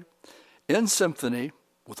 psaltery, in symphony,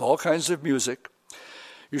 with all kinds of music,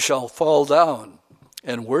 you shall fall down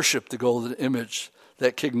and worship the golden image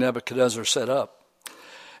that King Nebuchadnezzar set up.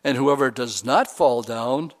 And whoever does not fall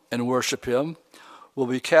down and worship him will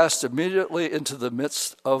be cast immediately into the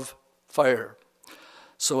midst of fire."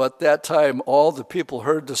 So at that time all the people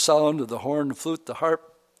heard the sound of the horn, the flute, the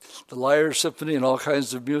harp, the lyre, symphony, and all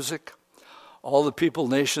kinds of music. All the people,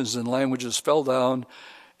 nations, and languages fell down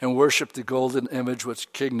and worshiped the golden image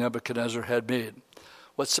which King Nebuchadnezzar had made.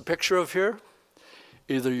 What's the picture of here?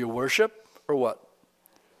 Either you worship or what?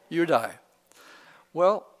 You die.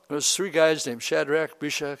 Well, there was 3 guys named Shadrach,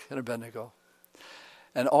 Meshach, and Abednego.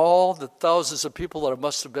 And all the thousands of people that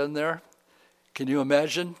must have been there, can you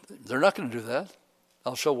imagine? They're not going to do that.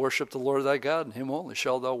 Thou shalt worship the Lord thy God, and him only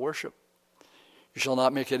shalt thou worship. You shall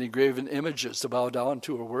not make any graven images to bow down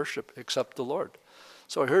to or worship except the Lord.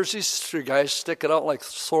 So here's these 3 guys sticking out like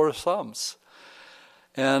sore thumbs.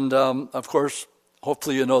 And, of course,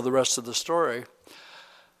 hopefully you know the rest of the story.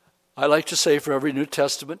 I like to say for every New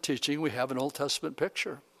Testament teaching, we have an Old Testament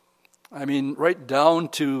picture. I mean, right down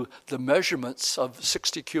to the measurements of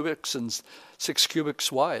 60 cubits and 6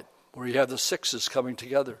 cubits wide, where you have the 6s coming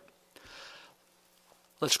together.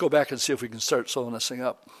 Let's go back and see if we can start sewing this thing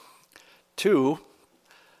up. 2,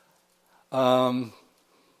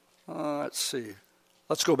 let's see.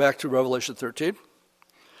 Let's go back to Revelation 13.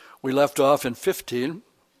 We left off in 15.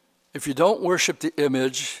 If you don't worship the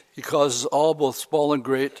image, he causes all, both small and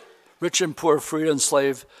great, rich and poor, free and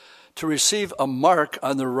slave, to receive a mark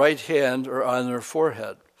on their right hand or on their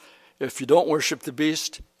forehead. If you don't worship the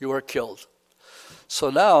beast, you are killed. So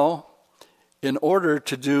now, in order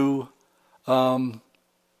to do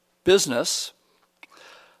business,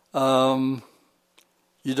 you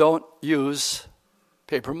don't use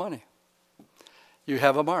paper money. You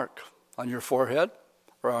have a mark on your forehead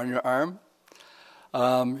or on your arm.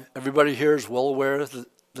 Everybody here is well aware of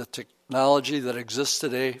the technology that exists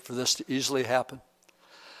today for this to easily happen.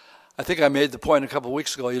 I think I made the point a couple of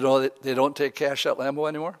weeks ago, you know, that they don't take cash at Lambeau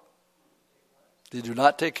anymore? They do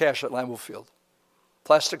not take cash at Lambeau Field.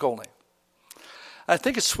 Plastic only. I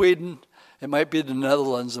think it's Sweden, it might be the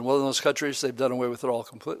Netherlands, and one of those countries, they've done away with it all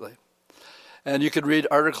completely. And you could read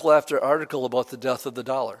article after article about the death of the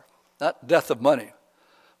dollar. Not death of money,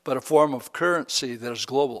 but a form of currency that is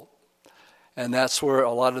global. And that's where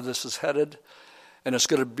a lot of this is headed. And it's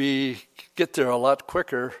going to get there a lot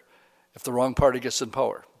quicker if the wrong party gets in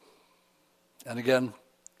power. And again,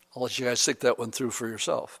 I'll let you guys think that one through for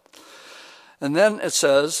yourself. And then it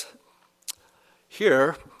says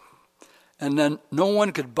here, and then no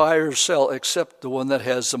one could buy or sell except the one that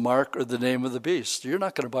has the mark or the name of the beast. You're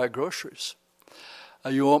not going to buy groceries.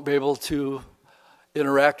 You won't be able to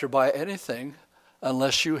interact or buy anything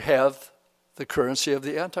unless you have the currency of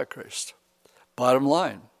the Antichrist. Bottom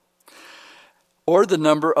line. Or the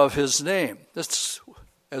number of his name. That's,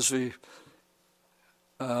 as we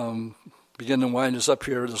begin to wind us up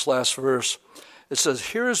here, this last verse, it says,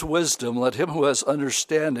 here is wisdom, let him who has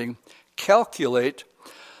understanding calculate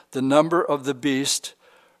the number of the beast,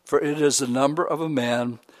 for it is the number of a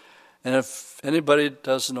man. And if anybody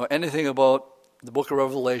doesn't know anything about the book of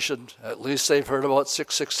Revelation, at least they've heard about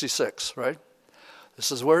 666, right?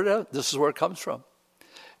 This is where it comes from.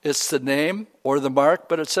 It's the name or the mark,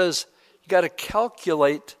 but it says you got to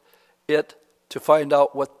calculate it to find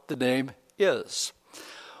out what the name is.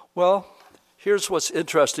 Well, here's what's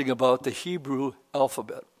interesting about the Hebrew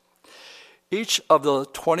alphabet. Each of the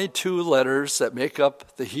 22 letters that make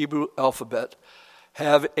up the Hebrew alphabet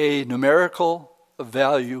have a numerical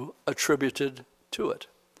value attributed to it.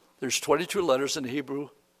 There's 22 letters in the Hebrew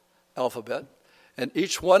alphabet, and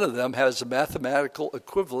each one of them has a mathematical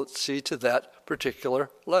equivalency to that particular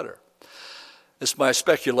letter. It's my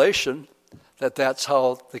speculation that that's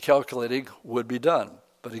how the calculating would be done.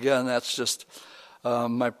 But again, that's just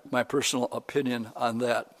my personal opinion on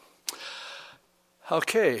that.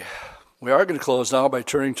 Okay, we are going to close now by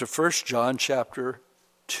turning to 1 John chapter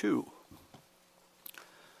 2.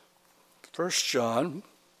 1 John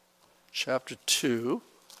chapter 2.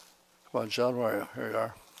 Come on, John, where are you? Here you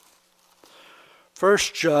are. 1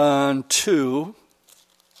 John 2,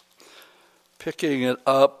 picking it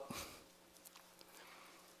up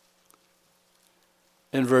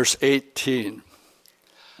in verse 18.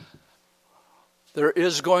 There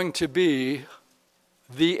is going to be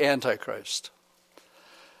the Antichrist.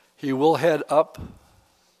 He will head up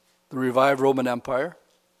the revived Roman Empire.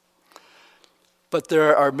 But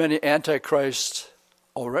there are many Antichrists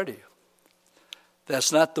already.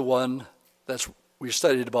 That's not the one that we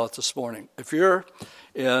studied about this morning. If you're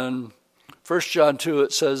in 1 John 2,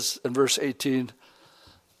 it says in verse 18,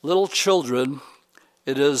 little children,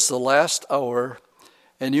 it is the last hour,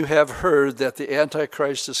 and you have heard that the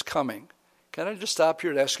Antichrist is coming. Can I just stop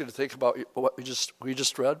here and ask you to think about what we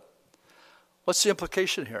just read? What's the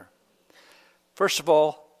implication here? First of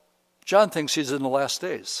all, John thinks he's in the last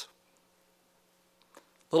days.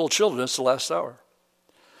 Little children, it's the last hour.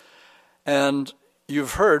 And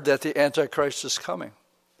you've heard that the Antichrist is coming.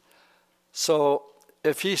 So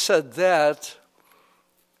if he said that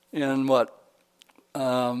in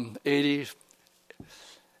 80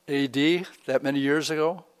 AD, that many years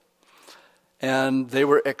ago, and they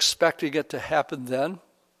were expecting it to happen then,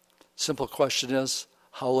 Simple question is,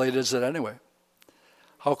 how late is it anyway?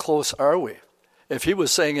 How close are we? If he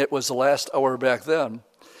was saying it was the last hour back then.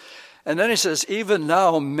 And then he says, even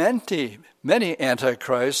now many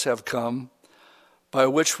antichrists have come, by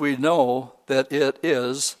which we know that it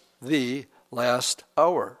is the last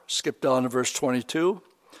hour. Skip down to verse 22.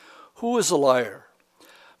 Who is a liar?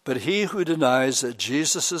 But he who denies that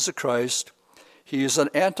Jesus is the Christ, he is an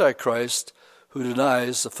antichrist who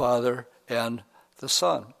denies the Father and the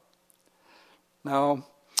Son. Now,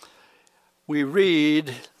 we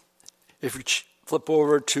read, if you flip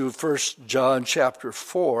over to 1 John chapter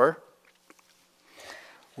 4,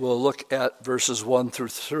 we'll look at verses 1 through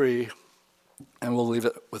 3, and we'll leave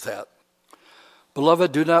it with that.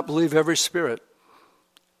 Beloved, do not believe every spirit,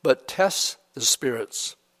 but test the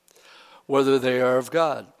spirits, whether they are of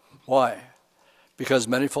God. Why? Because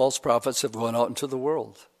many false prophets have gone out into the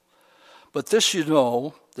world. But this you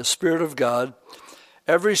know, the Spirit of God,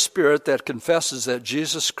 every spirit that confesses that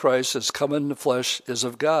Jesus Christ has come in the flesh is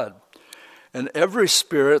of God. And every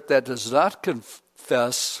spirit that does not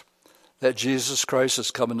confess that Jesus Christ has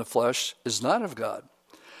come in the flesh is not of God.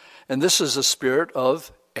 And this is the spirit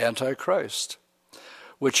of Antichrist,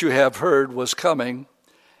 which you have heard was coming,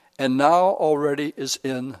 and now already is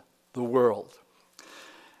in the world.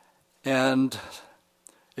 And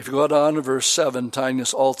if you go down to verse 7, tying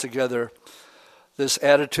this all together, this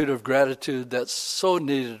attitude of gratitude that's so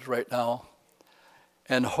needed right now,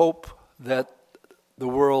 and hope that the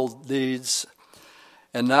world needs,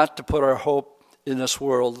 and not to put our hope in this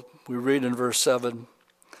world. We read in verse 7,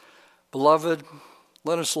 Beloved,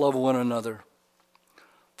 let us love one another,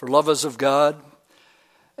 for love is of God,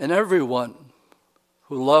 and everyone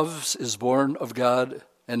who loves is born of God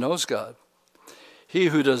and knows God. He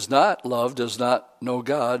who does not love does not know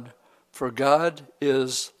God, for God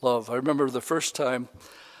is love. I remember the first time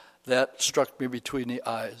that struck me between the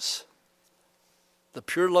eyes. The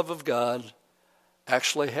pure love of God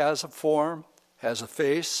actually has a form, has a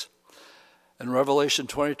face. And Revelation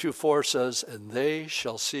 22:4 says, and they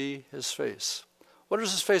shall see his face. What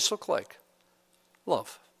does his face look like?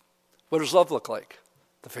 Love. What does love look like?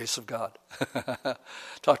 The face of God.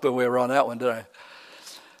 Talked my way around that one, didn't I?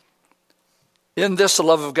 In this, the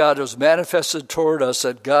love of God was manifested toward us,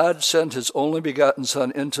 that God sent his only begotten Son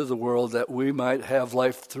into the world that we might have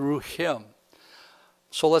life through him.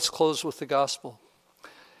 So let's close with the gospel.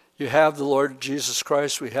 You have the Lord Jesus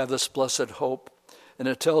Christ. We have this blessed hope. And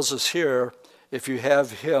it tells us here, if you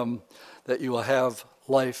have him, that you will have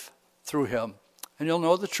life through him. And you'll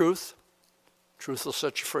know the truth. Truth will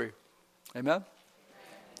set you free. Amen?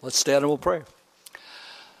 Let's stand and we'll pray.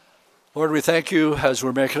 Lord, we thank you as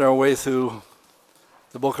we're making our way through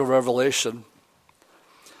the book of Revelation.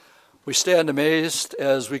 We stand amazed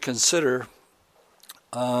as we consider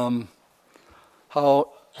how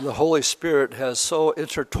the Holy Spirit has so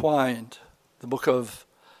intertwined the book of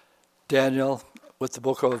Daniel with the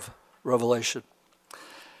book of Revelation.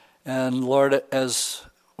 And Lord, as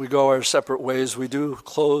we go our separate ways, we do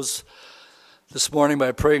close this morning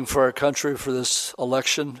by praying for our country, for this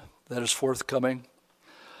election that is forthcoming.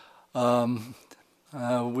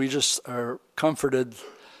 We just are comforted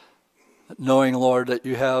knowing, Lord, that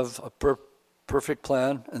you have a perfect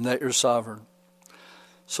plan and that you're sovereign.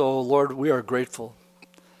 So, Lord, we are grateful.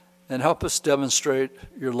 And help us demonstrate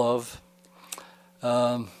your love,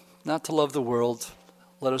 not to love the world.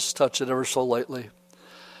 Let us touch it ever so lightly.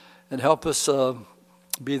 And help us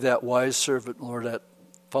be that wise servant, Lord, that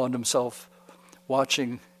found himself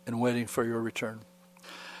watching and waiting for your return.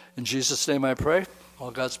 In Jesus' name I pray.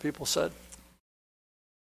 All God's people said.